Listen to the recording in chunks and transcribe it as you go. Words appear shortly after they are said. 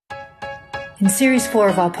In Series 4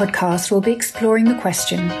 of our podcast, we'll be exploring the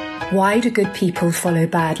question, why do good people follow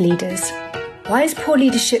bad leaders? Why is poor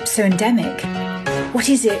leadership so endemic? What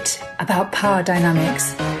is it about power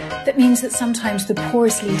dynamics that means that sometimes the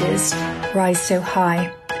poorest leaders rise so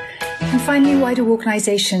high? And finally, why do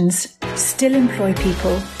organizations still employ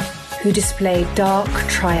people who display dark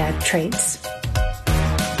triad traits?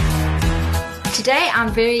 Today,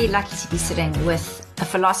 I'm very lucky to be sitting with a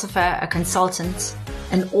philosopher, a consultant,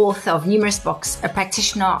 an author of numerous books, a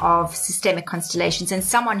practitioner of systemic constellations, and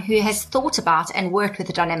someone who has thought about and worked with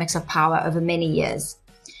the dynamics of power over many years.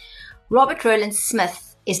 Robert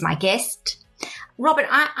Rowland-Smith is my guest. Robert,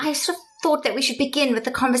 I sort of thought that we should begin with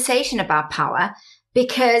the conversation about power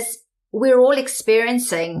because we're all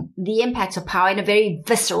experiencing the impact of power in a very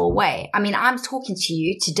visceral way. I mean, I'm talking to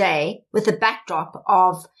you today with the backdrop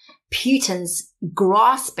of Putin's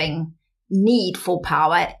grasping need for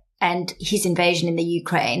power and his invasion in the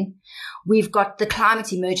Ukraine. We've got the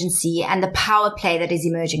climate emergency and the power play that is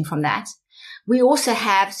emerging from that. We also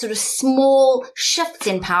have sort of small shifts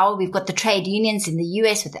in power. We've got the trade unions in the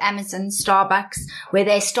US with Amazon, Starbucks, where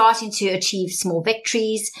they're starting to achieve small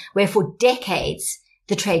victories, where for decades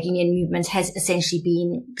the trade union movement has essentially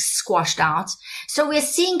been squashed out. So we're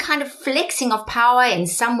seeing kind of flexing of power in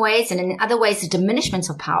some ways, and in other ways, the diminishment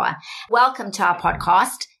of power. Welcome to our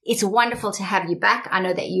podcast. It's wonderful to have you back. I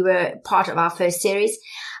know that you were part of our first series.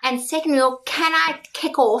 And secondly, can I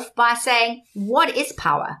kick off by saying, what is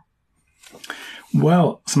power?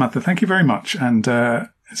 Well, Samantha, thank you very much. And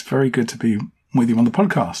it's very good to be with you on the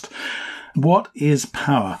podcast. What is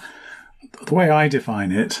power? The way I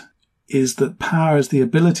define it is that power is the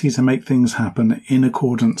ability to make things happen in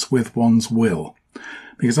accordance with one's will.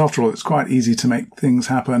 Because after all, it's quite easy to make things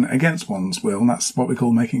happen against one's will, and that's what we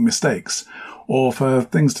call making mistakes, or for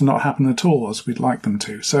things to not happen at all as we'd like them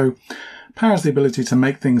to. So power is the ability to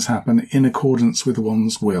make things happen in accordance with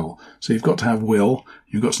one's will. So you've got to have will,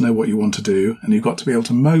 you've got to know what you want to do, and you've got to be able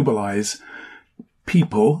to mobilize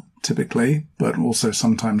people, typically, but also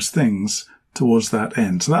sometimes things, towards that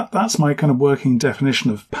end. So that's my kind of working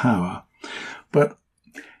definition of power. But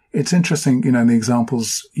it's interesting, in the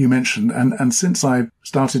examples you mentioned, and since I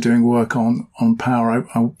started doing work on power,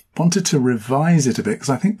 I wanted to revise it a bit, because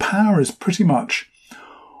I think power is pretty much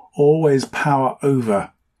always power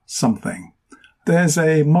over something. There's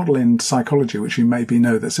a model in psychology, which you maybe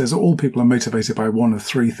know, that says all people are motivated by one of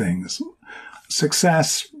three things: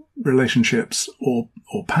 success, relationships, or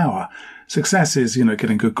power. Success is,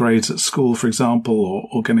 getting good grades at school, for example,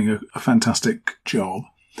 or getting a fantastic job.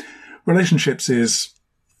 Relationships is,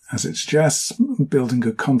 as it suggests, building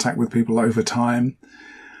good contact with people over time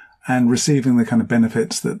and receiving the kind of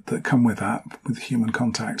benefits that come with that, with human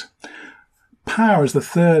contact. Power is the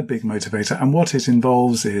third big motivator, and what it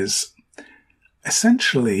involves is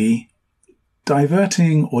essentially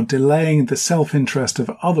diverting or delaying the self-interest of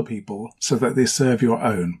other people so that they serve your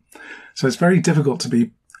own. So it's very difficult to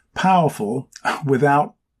be powerful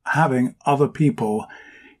without having other people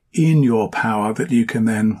in your power that you can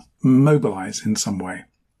then mobilize in some way.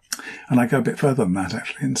 And I go a bit further than that,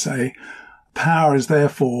 actually, and say power is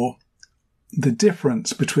therefore the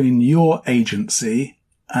difference between your agency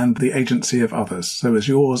and the agency of others. So as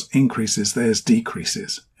yours increases, theirs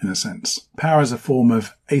decreases, in a sense. Power is a form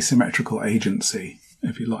of asymmetrical agency,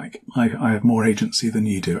 if you like. I have more agency than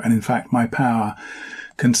you do. And in fact, my power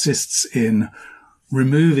consists in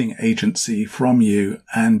removing agency from you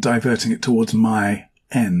and diverting it towards my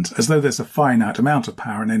end, as though there's a finite amount of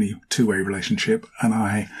power in any two-way relationship, and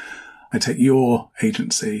I take your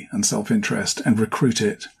agency and self-interest and recruit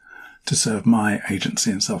it to serve my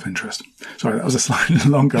agency and self-interest. Sorry, that was a slightly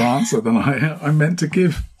longer answer than I meant to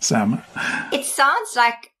give, Sam. It sounds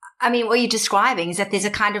like, what you're describing is that there's a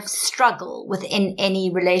kind of struggle within any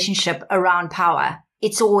relationship around power.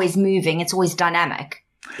 It's always moving, it's always dynamic.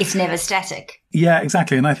 It's never static. Yeah,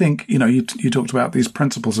 exactly. And I think, you talked about these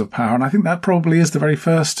principles of power, and I think that probably is the very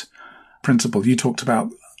first principle you talked about.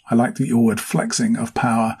 I like your word flexing of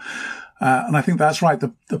power. And I think that's right.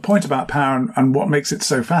 The point about power and what makes it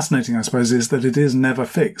so fascinating, I suppose, is that it is never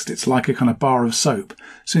fixed. It's like a kind of bar of soap.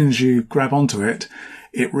 As soon as you grab onto it,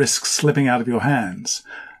 it risks slipping out of your hands.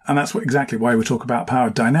 And that's exactly why we talk about power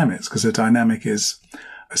dynamics, because a dynamic is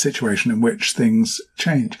a situation in which things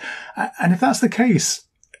change. And if that's the case,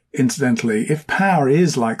 incidentally, if power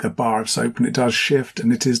is like a bar of soap and it does shift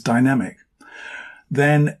and it is dynamic,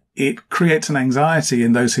 then it creates an anxiety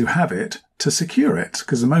in those who have it to secure it,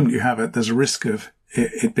 because the moment you have it, there's a risk of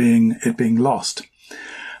it being lost.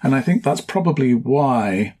 And I think that's probably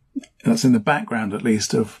why, that's in the background at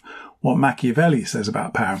least, of what Machiavelli says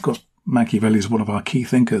about power. Of course, Machiavelli is one of our key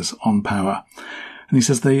thinkers on power. And he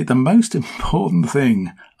says the most important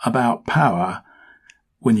thing about power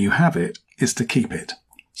when you have it is to keep it.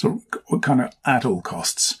 So kind of at all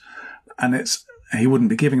costs. And he wouldn't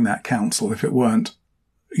be giving that counsel if it weren't,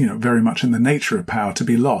 very much in the nature of power to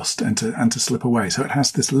be lost and to slip away. So it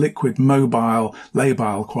has this liquid, mobile,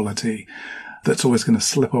 labile quality that's always going to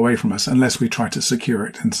slip away from us unless we try to secure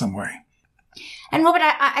it in some way. And Robert,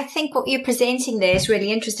 I think what you're presenting there is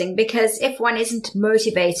really interesting, because if one isn't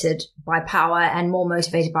motivated by power and more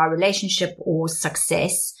motivated by relationship or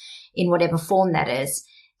success in whatever form that is,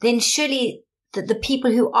 then surely the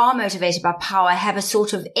people who are motivated by power have a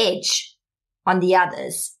sort of edge on the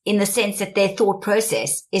others, in the sense that their thought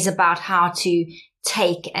process is about how to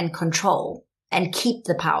take and control and keep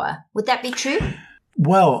the power. Would that be true?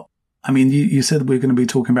 Well, I mean, you said we're going to be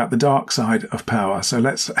talking about the dark side of power. So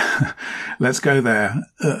let's go there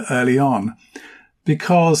early on,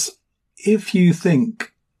 because if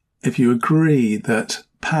you agree that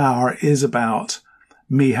power is about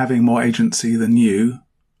me having more agency than you,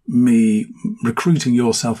 me recruiting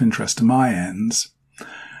your self-interest to my ends,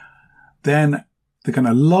 then the kind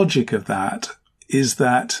of logic of that is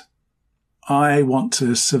that I want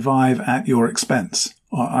to survive at your expense,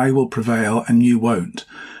 or I will prevail and you won't.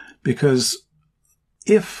 Because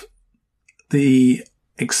if the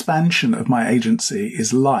expansion of my agency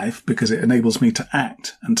is life, because it enables me to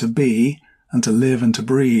act and to be and to live and to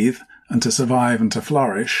breathe and to survive and to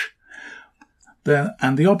flourish, then,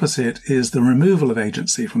 and the opposite is the removal of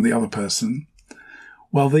agency from the other person,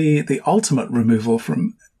 well, the ultimate removal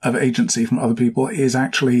of agency from other people is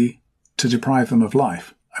actually to deprive them of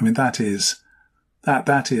life. I mean, that is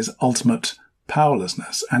ultimate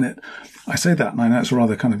powerlessness. And I say that, and I know it's a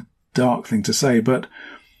rather kind of dark thing to say, but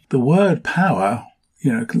the word power,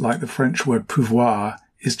 like the French word pouvoir,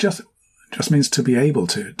 is just means to be able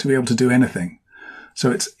to do anything.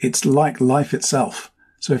 So it's like life itself.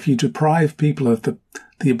 So if you deprive people of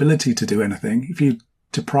the ability to do anything, if you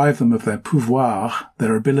deprive them of their pouvoir,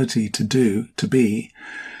 their ability to be,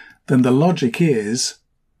 then the logic is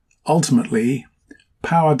ultimately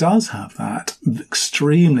power does have that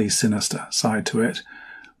extremely sinister side to it,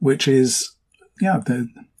 which is,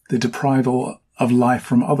 the deprival of life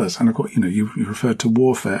from others. And of course, you referred to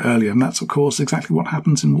warfare earlier, and that's of course exactly what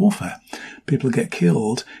happens in warfare. People get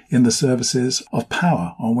killed in the services of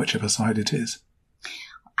power, on whichever side it is.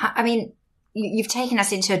 I mean, you've taken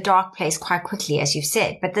us into a dark place quite quickly, as you've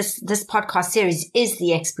said, but this podcast series is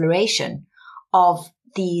the exploration of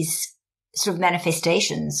these sort of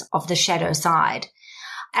manifestations of the shadow side.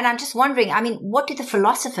 And I'm just wondering, what do the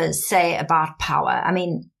philosophers say about power? I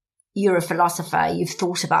mean, you're a philosopher. You've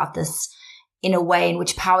thought about this in a way in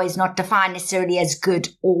which power is not defined necessarily as good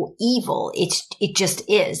or evil. It just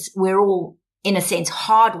is. We're all, in a sense,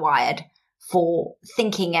 hardwired for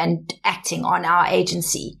thinking and acting on our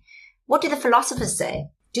agency. What do the philosophers say?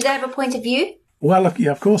 Do they have a point of view? Well,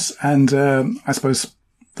 yeah, of course. And I suppose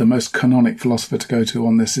the most canonic philosopher to go to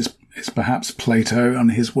on this is perhaps Plato,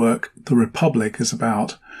 and his work, The Republic, is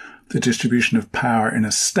about the distribution of power in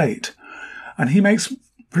a state. And he makes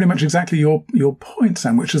pretty much exactly your point,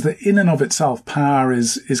 Sam, which is that in and of itself, power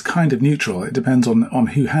is kind of neutral. It depends on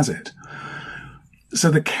who has it. So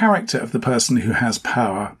the character of the person who has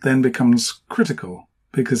power then becomes critical,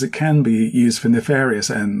 because it can be used for nefarious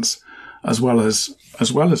ends as well as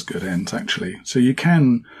good ends, actually. So you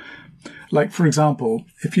can, like, for example,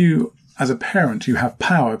 if you, as a parent, you have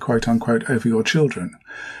power, quote unquote, over your children,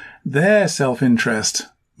 their self-interest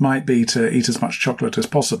might be to eat as much chocolate as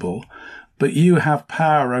possible, but you have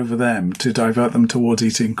power over them to divert them towards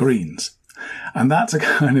eating greens. And that's a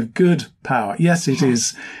kind of good power. Yes, it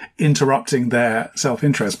is interrupting their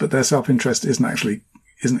self-interest, but their self-interest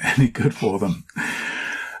isn't any good for them.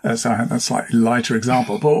 So that's a slightly lighter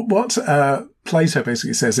example. But what Plato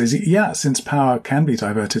basically says is, since power can be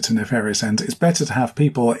diverted to nefarious ends, it's better to have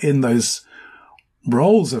people in those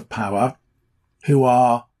roles of power who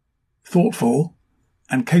are thoughtful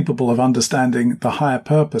and capable of understanding the higher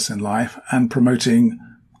purpose in life and promoting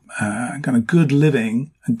kind of good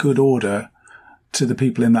living and good order to the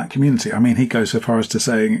people in that community. I mean, he goes so far as to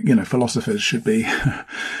saying, philosophers should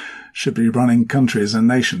be running countries and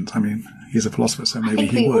nations. I mean, he's a philosopher, so maybe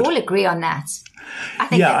he would. I think we all agree on that. I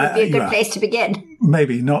think that would be a good place to begin.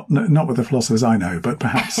 Maybe not with the philosophers I know, but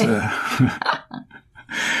perhaps.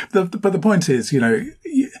 But the point is,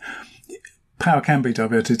 power can be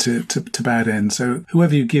diverted to bad ends. So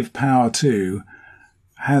whoever you give power to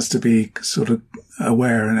has to be sort of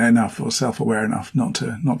aware enough or self-aware enough not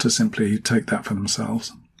to simply take that for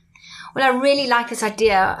themselves. Well, I really like this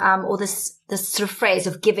idea, or this sort of phrase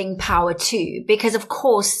of giving power to, because of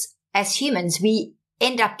course, as humans, we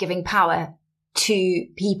end up giving power to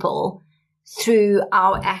people through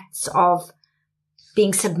our acts of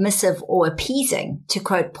being submissive or appeasing, to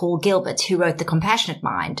quote Paul Gilbert, who wrote The Compassionate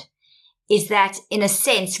Mind, is that in a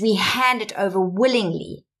sense we hand it over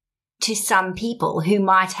willingly to some people who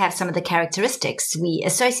might have some of the characteristics we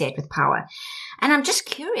associate with power. And I'm just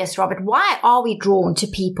curious, Robert, why are we drawn to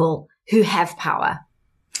people who have power?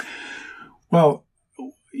 Well,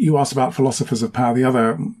 you asked about philosophers of power. The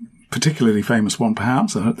other particularly famous one,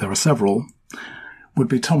 perhaps, there are several, would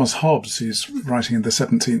be Thomas Hobbes, who's writing in the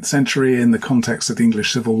 17th century in the context of the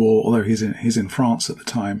English Civil War, although he's in France at the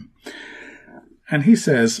time. And he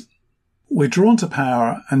says, we're drawn to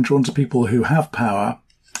power and drawn to people who have power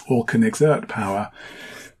or can exert power,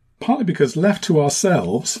 partly because left to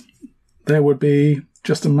ourselves, there would be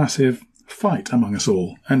just a massive fight among us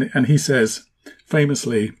all. And he says,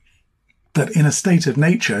 famously, that in a state of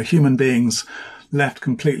nature, human beings left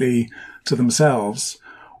completely to themselves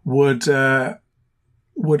would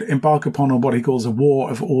embark upon what he calls a war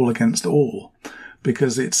of all against all,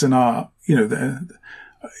 because it's in our,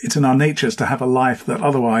 it's in our natures to have a life that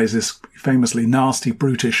otherwise is famously nasty,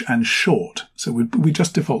 brutish, and short. So we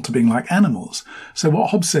just default to being like animals. So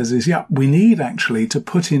what Hobbes says is, we need actually to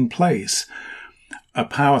put in place a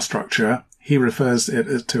power structure. He refers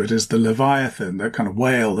to it as the Leviathan, the kind of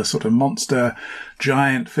whale, the sort of monster,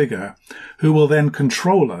 giant figure, who will then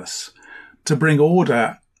control us to bring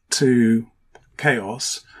order to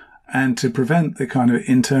chaos and to prevent the kind of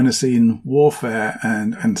internecine warfare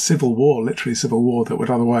and civil war, literally civil war, that would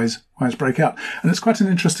otherwise break out. And it's quite an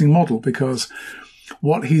interesting model, because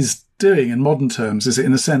what he's doing in modern terms is,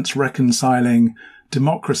 in a sense, reconciling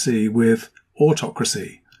democracy with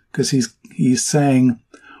autocracy, because he's saying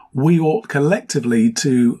we ought collectively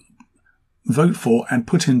to vote for and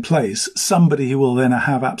put in place somebody who will then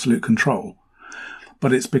have absolute control.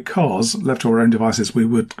 But it's because, left to our own devices, we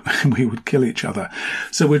would kill each other.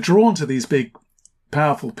 So we're drawn to these big,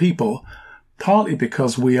 powerful people, partly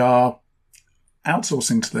because we are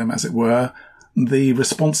outsourcing to them, as it were, the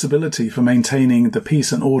responsibility for maintaining the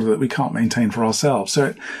peace and order that we can't maintain for ourselves.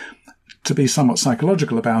 So to be somewhat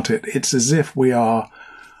psychological about it, it's as if we are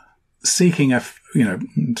seeking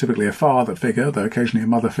typically a father figure, though occasionally a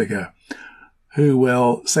mother figure, who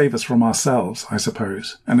will save us from ourselves, I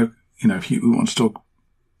suppose. And if you want to talk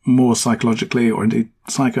more psychologically or indeed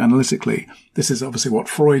psychoanalytically, this is obviously what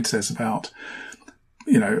Freud says about,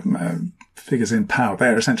 figures in power.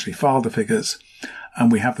 They're essentially father figures,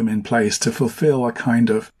 and we have them in place to fulfill a kind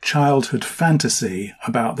of childhood fantasy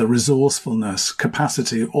about the resourcefulness,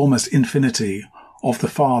 capacity, almost infinity of the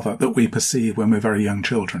father that we perceive when we're very young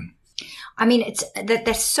children. I mean,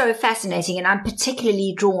 that's so fascinating, and I'm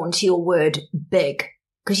particularly drawn to your word big,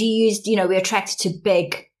 because you used, we're attracted to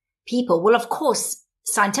big people. Well, of course,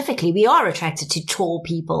 scientifically, we are attracted to tall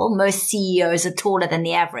people. Most CEOs are taller than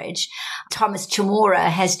the average. Thomas Chamora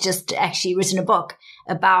has just actually written a book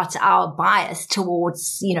about our bias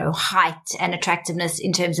towards, height and attractiveness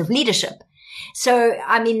in terms of leadership. So,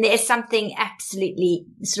 I mean, there's something absolutely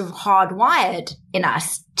sort of hardwired in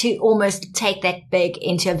us to almost take that big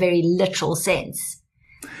into a very literal sense.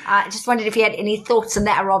 I just wondered if you had any thoughts on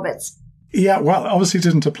that, Roberts. Yeah, well, obviously it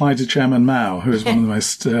didn't apply to Chairman Mao, who is one of the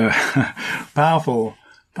most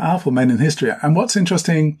powerful men in history. And what's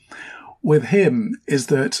interesting with him is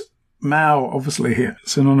that Mao, obviously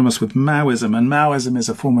synonymous with Maoism, and Maoism is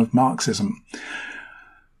a form of Marxism.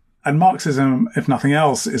 And Marxism, if nothing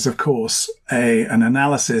else, is, of course, an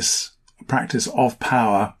analysis, practice of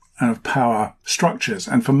power and of power structures.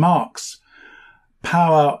 And for Marx,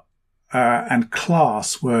 power and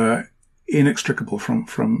class were inextricable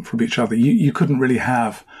from each other. You couldn't really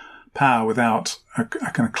have power without a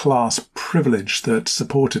kind of class privilege that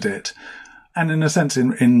supported it. And in a sense,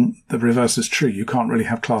 in the reverse is true. You can't really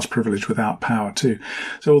have class privilege without power too.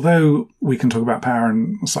 So although we can talk about power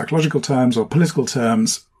in psychological terms or political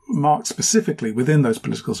terms, Marx specifically within those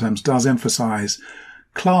political terms does emphasize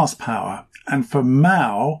class power. And for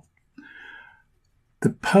Mao, the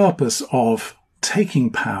purpose of taking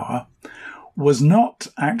power was not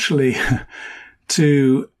actually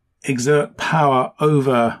to exert power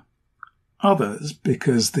over others,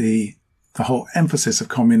 because the whole emphasis of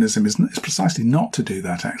communism is precisely not to do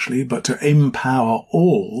that, actually, but to empower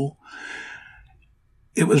all.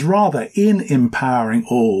 It was rather in empowering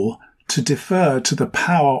all to defer to the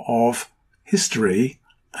power of history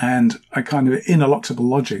and a kind of ineluctable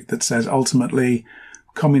logic that says ultimately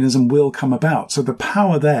communism will come about. So the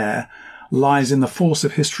power there lies in the force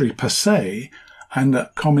of history per se, and the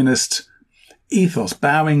communist ethos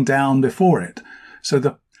bowing down before it.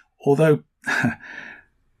 So although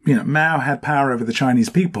Mao had power over the Chinese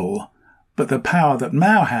people, But the power that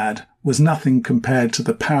Mao had was nothing compared to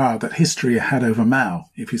the power that history had over Mao,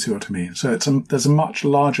 if you see what I mean. So there's a much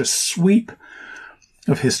larger sweep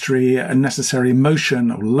of history, a necessary motion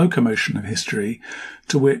or locomotion of history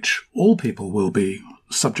to which all people will be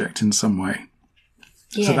subject in some way.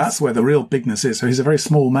 Yes. So that's where the real bigness is. So he's a very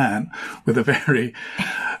small man with a very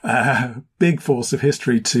big force of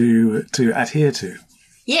history to adhere to.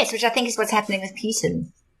 Yes, which I think is what's happening with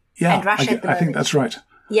Putin. Yeah, and Russia I think that's right.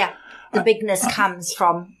 Yeah, the bigness comes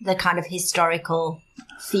from the kind of historical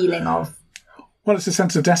feeling of... Well, it's a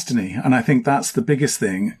sense of destiny. And I think that's the biggest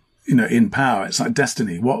thing, in power. It's like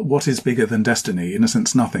destiny. What is bigger than destiny? In a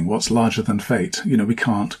sense, nothing. What's larger than fate? We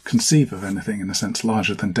can't conceive of anything, in a sense,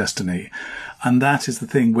 larger than destiny. And that is the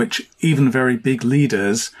thing which even very big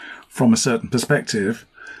leaders, from a certain perspective,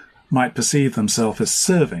 might perceive themselves as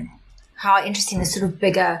serving. How interesting, the sort of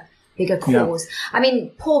bigger cause. Yeah. I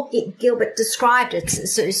mean, Paul Gilbert described it,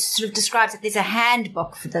 so it sort of describes that there's a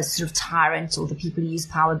handbook for the sort of tyrant or the people who use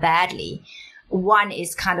power badly. One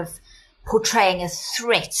is kind of portraying a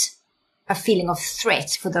threat, a feeling of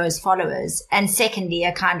threat for those followers. And secondly,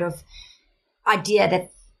 a kind of idea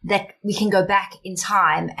that we can go back in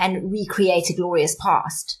time and recreate a glorious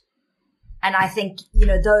past. And I think,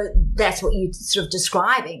 though that's what you're sort of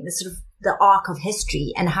describing, the sort of the arc of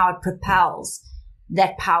history and how it propels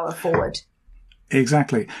that power forward.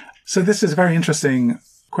 Exactly. So this is a very interesting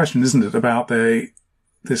question, isn't it, about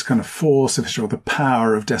this kind of force of history, or the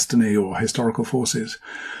power of destiny or historical forces.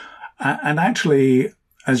 And actually,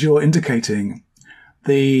 as you're indicating,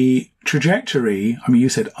 the trajectory, I mean, you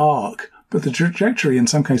said arc, but the trajectory in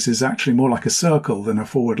some cases is actually more like a circle than a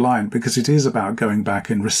forward line, because it is about going back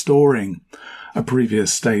and restoring a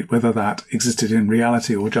previous state, whether that existed in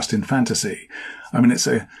reality or just in fantasy. I mean, it's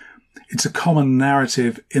a common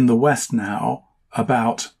narrative in the West now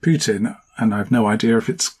about Putin, and I have no idea if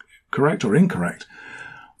it's correct or incorrect,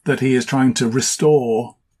 that he is trying to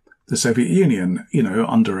restore the Soviet Union,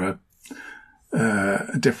 under a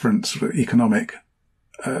different sort of economic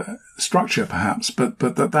structure, perhaps, but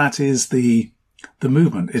that is the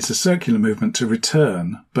movement. It's a circular movement to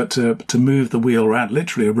return, but to move the wheel around,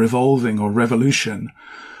 literally a revolving or revolution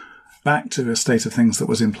back to a state of things that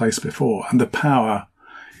was in place before. And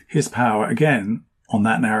his power, again, on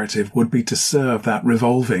that narrative would be to serve that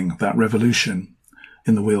revolving, that revolution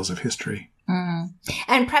in the wheels of history. Mm.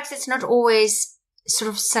 And perhaps it's not always sort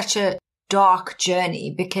of such a dark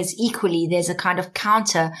journey, because equally there's a kind of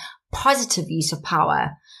counter positive use of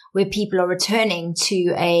power where people are returning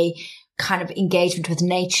to a kind of engagement with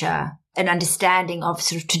nature, an understanding of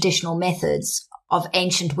sort of traditional methods of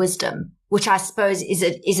ancient wisdom, which I suppose is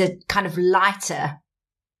a kind of lighter,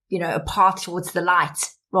 a path towards the light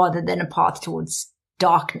rather than a path towards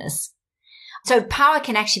darkness. So power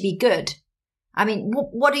can actually be good. I mean,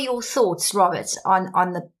 what are your thoughts, Robert,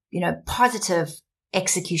 on the, positive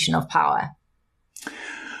execution of power?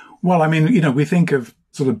 Well, I mean, we think of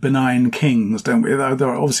sort of benign kings, don't we? There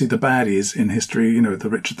are obviously the baddies in history, the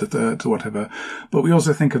Richard III or whatever, but we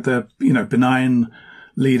also think of the, benign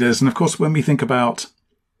leaders. And of course, when we think about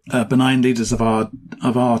benign leaders of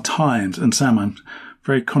our times, and Sam, I'm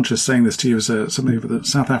very conscious saying this to you as somebody with a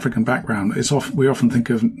South African background, we often think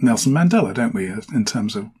of Nelson Mandela, don't we, in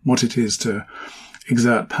terms of what it is to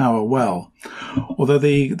exert power well. Although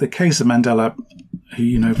the case of Mandela, who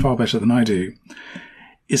you know far better than I do,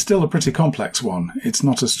 is still a pretty complex one. It's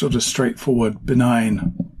not a sort of straightforward,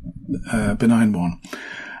 benign one.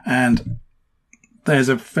 And there's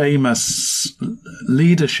a famous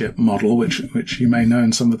leadership model, which you may know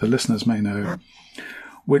and some of the listeners may know,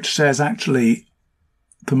 which says actually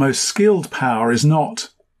the most skilled power is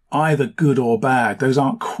not either good or bad. Those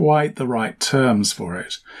aren't quite the right terms for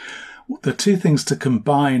it. The two things to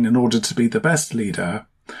combine in order to be the best leader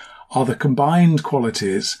are the combined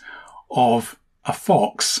qualities of a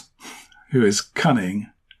fox who is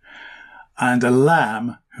cunning and a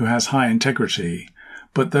lamb who has high integrity.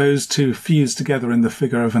 But those two fuse together in the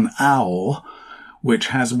figure of an owl, which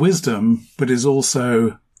has wisdom, but is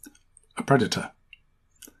also a predator.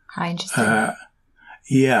 How interesting.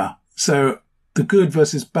 Yeah. So the good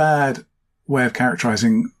versus bad way of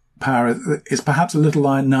characterizing power is perhaps a little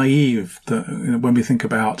naive when we think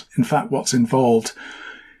about, in fact, what's involved,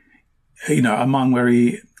 among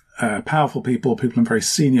very powerful people in very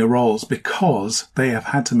senior roles, because they have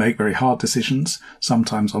had to make very hard decisions,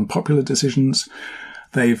 sometimes unpopular decisions.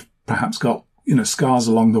 They've perhaps got, scars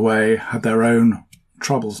along the way, had their own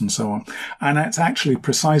troubles and so on. And it's actually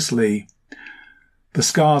precisely the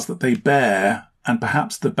scars that they bear and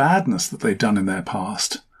perhaps the badness that they've done in their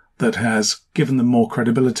past that has given them more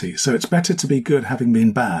credibility. So it's better to be good having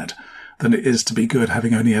been bad than it is to be good,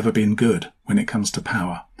 having only ever been good when it comes to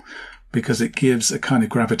power, because it gives a kind of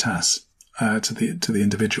gravitas to the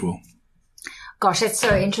individual. Gosh, that's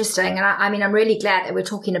so interesting. And I mean, I'm really glad that we're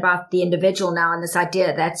talking about the individual now, and this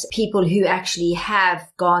idea that people who actually have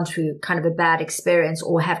gone through kind of a bad experience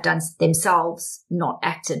or have done themselves not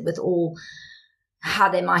acted with all how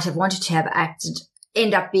they might have wanted to have acted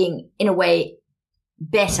end up being, in a way,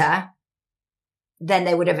 better than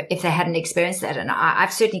they would have if they hadn't experienced that. And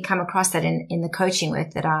I've certainly come across that in the coaching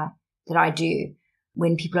work that I do,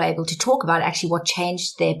 when people are able to talk about actually what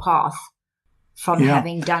changed their path from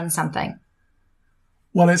having done something.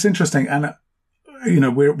 Well, it's interesting. And,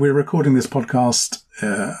 we're recording this podcast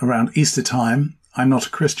around Easter time. I'm not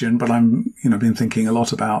a Christian, but I'm, been thinking a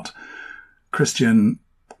lot about Christian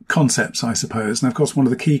concepts, I suppose. And of course, one of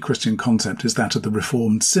the key Christian concepts is that of the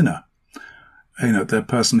reformed sinner. The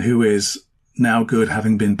person who is now good,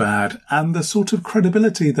 having been bad, and the sort of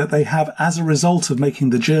credibility that they have as a result of making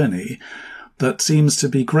the journey that seems to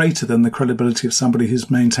be greater than the credibility of somebody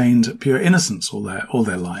who's maintained pure innocence all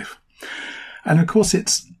their life. And of course,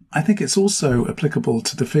 I think it's also applicable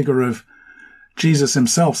to the figure of Jesus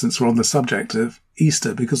himself, since we're on the subject of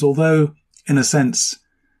Easter, because although, in a sense,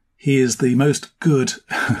 he is the most good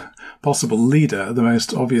possible leader, the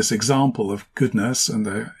most obvious example of goodness and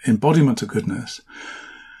the embodiment of goodness,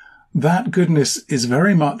 that goodness is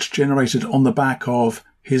very much generated on the back of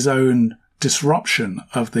his own disruption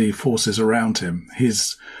of the forces around him,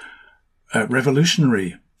 his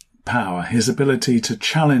revolutionary power, his ability to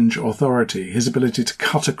challenge authority, his ability to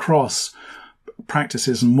cut across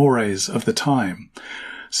practices and mores of the time.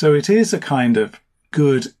 So it is a kind of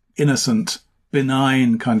good, innocent,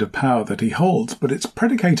 benign kind of power that he holds, but it's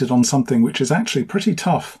predicated on something which is actually pretty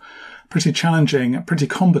tough, pretty challenging, pretty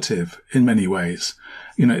combative in many ways.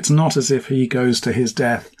 It's not as if he goes to his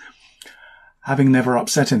death having never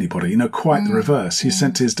upset anybody, quite the reverse. He's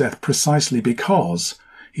sent to his death precisely because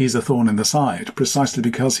he's a thorn in the side, precisely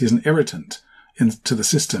because he's an irritant to the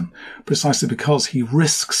system, precisely because he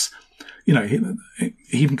risks, he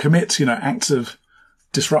even commits, acts of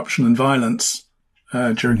disruption and violence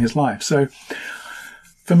during his life. So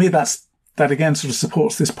for me, that again sort of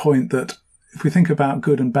supports this point that if we think about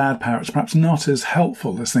good and bad power, it's perhaps not as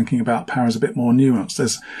helpful as thinking about power as a bit more nuanced.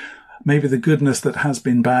 There's maybe the goodness that has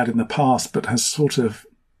been bad in the past, but has sort of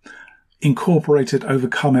incorporated,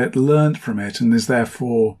 overcome it, learned from it, and is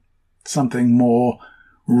therefore something more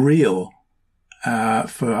real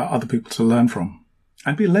for other people to learn from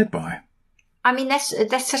and be led by. I mean,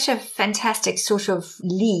 that's such a fantastic sort of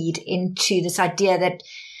lead into this idea that,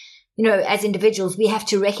 as individuals, we have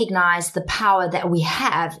to recognize the power that we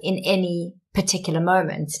have in any particular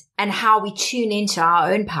moment and how we tune into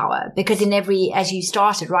our own power. Because as you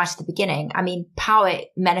started right at the beginning, I mean, power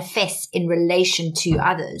manifests in relation to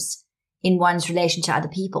others, in one's relation to other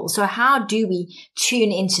people. So how do we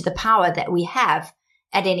tune into the power that we have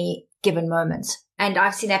at any given moment? And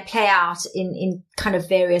I've seen that play out in kind of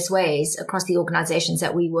various ways across the organizations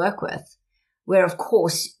that we work with, where, of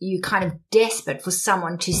course, you're kind of desperate for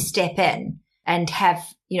someone to step in and have,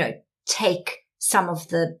 take some of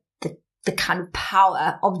the kind of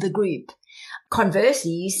power of the group.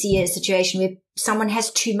 Conversely, you see a situation where someone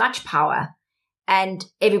has too much power and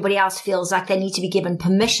everybody else feels like they need to be given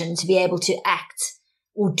permission to be able to act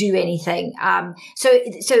or do anything. So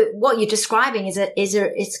what you're describing is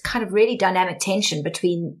it's kind of really dynamic tension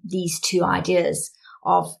between these two ideas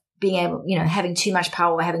of being able, having too much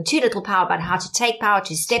power or having too little power, but how to take power,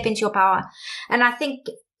 to step into your power. And I think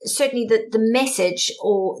certainly the message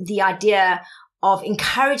or the idea of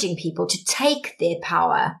encouraging people to take their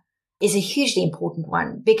power is a hugely important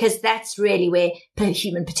one, because that's really where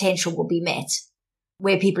human potential will be met,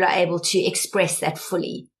 where people are able to express that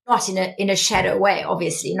fully, not in a shadow way,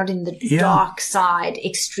 obviously, not in the dark side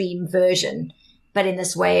extreme version, but in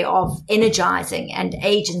this way of energizing and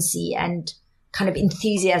agency and kind of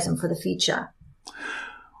enthusiasm for the future.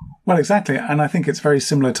 Well, exactly. And I think it's very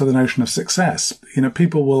similar to the notion of success.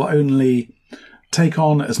 People will only take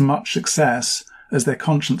on as much success as their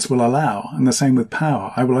conscience will allow. And the same with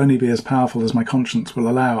power. I will only be as powerful as my conscience will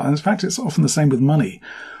allow. And in fact, it's often the same with money.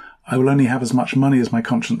 I will only have as much money as my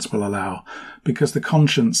conscience will allow, because the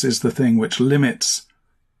conscience is the thing which limits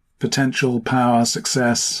potential, power,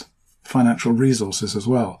 success, financial resources as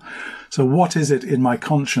well. So what is it in my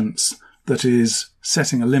conscience that is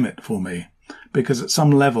setting a limit for me? Because at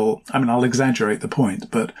some level, I'll exaggerate the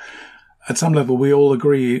point, but at some level, we all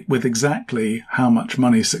agree with exactly how much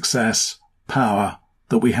money, success, power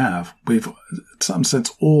that we have. We've, in some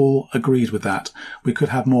sense, all agreed with that. We could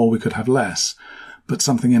have more, we could have less, but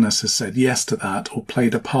something in us has said yes to that or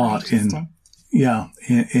played a part in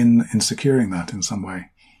in securing that in some way.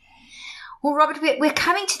 Well, Robert, we're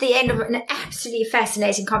coming to the end of an absolutely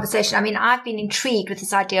fascinating conversation. I mean, I've been intrigued with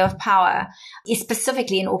this idea of power,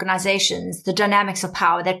 specifically in organizations, the dynamics of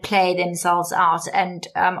power that play themselves out. And,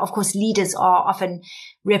 of course, leaders are often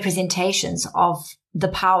representations of the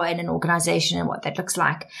power in an organization and what that looks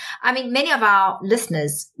like. I mean, many of our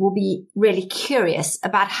listeners will be really curious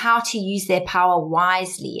about how to use their power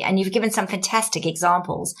wisely. And you've given some fantastic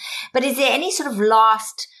examples. But is there any sort of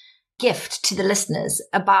last gift to the listeners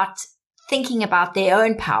about thinking about their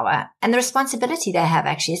own power and the responsibility they have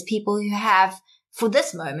actually as people who have, for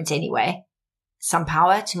this moment anyway, some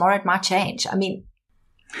power? Tomorrow it might change. I mean,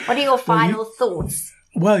 what are your final thoughts?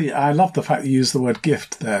 Well, yeah, I love the fact you use the word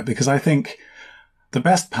gift there, because I think the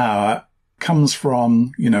best power comes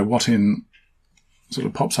from, what in sort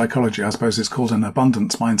of pop psychology, I suppose, is called an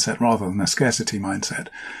abundance mindset rather than a scarcity mindset.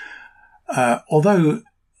 Although,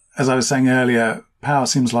 as I was saying earlier, power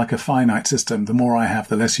seems like a finite system. The more I have,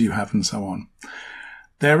 the less you have, and so on.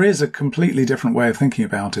 There is a completely different way of thinking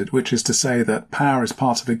about it, which is to say that power is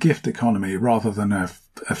part of a gift economy rather than a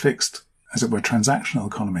fixed, as it were, transactional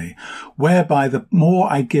economy, whereby the more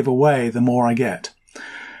I give away, the more I get.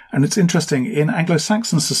 And it's interesting, in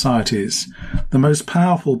Anglo-Saxon societies, the most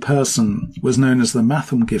powerful person was known as the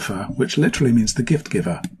Mathumgiver, which literally means the gift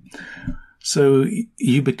giver. So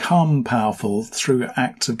you become powerful through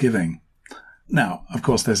acts of giving. Now, of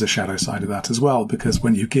course, there's a shadow side of that as well, because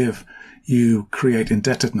when you give, you create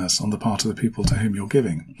indebtedness on the part of the people to whom you're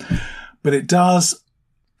giving. But it does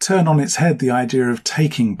turn on its head the idea of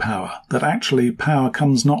taking power, that actually power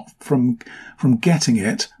comes not from getting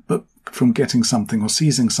it, but from getting something or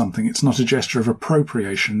seizing something. It's not a gesture of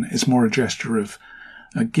appropriation. It's more a gesture of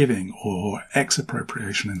giving or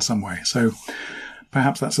exappropriation in some way. So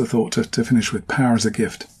perhaps that's a thought to finish with, power as a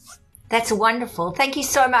gift. That's wonderful. Thank you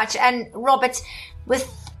so much. And Robert,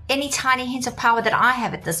 with any tiny hint of power that I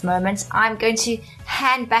have at this moment, I'm going to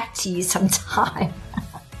hand back to you some time.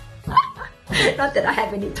 Not that I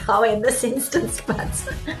have any power in this instance, but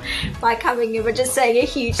by coming here, we're just saying a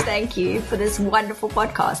huge thank you for this wonderful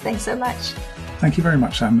podcast. Thanks so much. Thank you very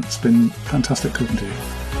much, Sam. It's been fantastic talking to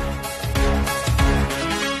you.